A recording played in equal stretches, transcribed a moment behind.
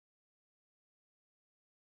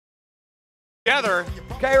Together.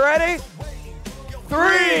 Okay, ready?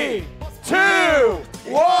 3, 2,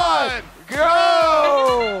 1,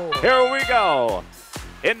 go! Here we go.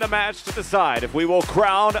 In the match to decide if we will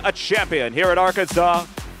crown a champion here at Arkansas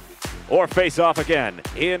or face off again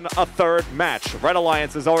in a third match. Red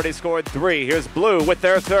Alliance has already scored 3. Here's Blue with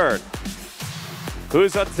their third.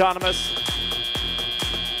 Who's autonomous?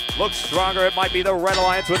 Looks stronger. It might be the Red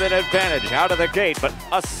Alliance with an advantage out of the gate, but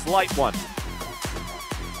a slight one.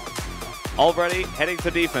 Already heading to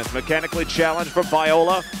defense. Mechanically challenged from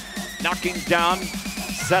Viola. Knocking down,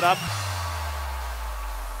 set up.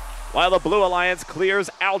 While the Blue Alliance clears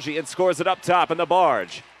Algae and scores it up top in the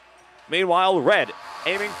barge. Meanwhile, Red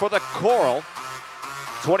aiming for the coral.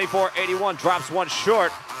 24-81 drops one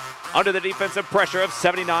short under the defensive pressure of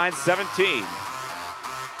 79-17.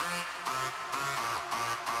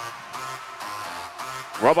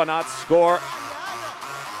 Robotics score.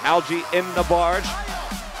 Algae in the barge.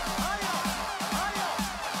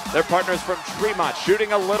 Their partners from Tremont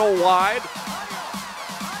shooting a little wide.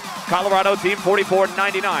 Colorado team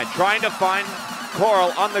 44-99 trying to find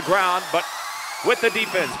Coral on the ground, but with the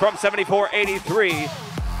defense from 74-83,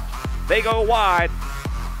 they go wide.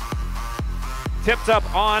 Tipped up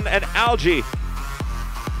on an Algae.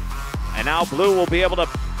 And now Blue will be able to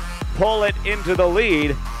pull it into the lead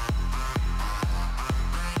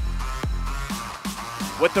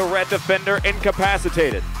with the Red defender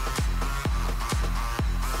incapacitated.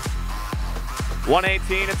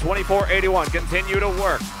 118 and 24-81 continue to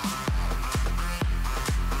work.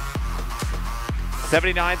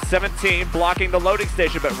 79-17 blocking the loading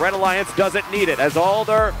station, but Red Alliance doesn't need it as all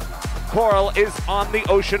their coral is on the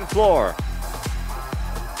ocean floor.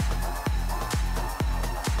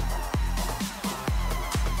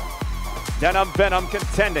 Denim Venom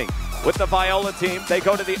contending with the Viola team. They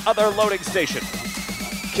go to the other loading station.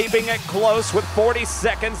 Keeping it close with 40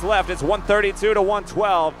 seconds left. It's 132 to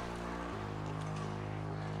 112.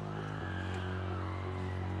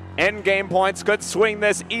 End game points could swing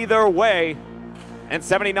this either way, and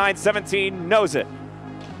 79-17 knows it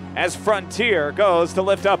as Frontier goes to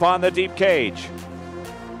lift up on the deep cage.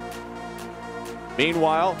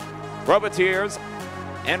 Meanwhile, Roboteers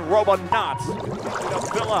and Robonauts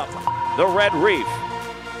to fill up the Red Reef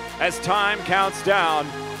as time counts down.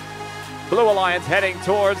 Blue Alliance heading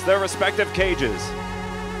towards their respective cages.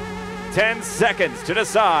 10 seconds to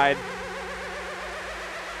decide.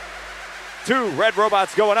 2 red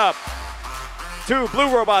robots going up. 2 blue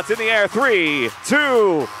robots in the air. 3,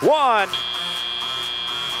 2, 1.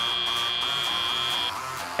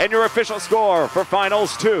 And your official score for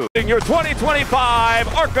Finals 2. Your 2025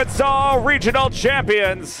 Arkansas Regional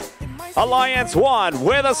Champions. Alliance 1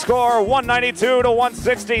 with a score 192 to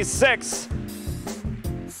 166.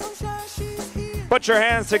 Put your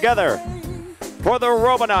hands together for the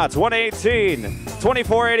Robonauts. 118,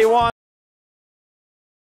 24-81.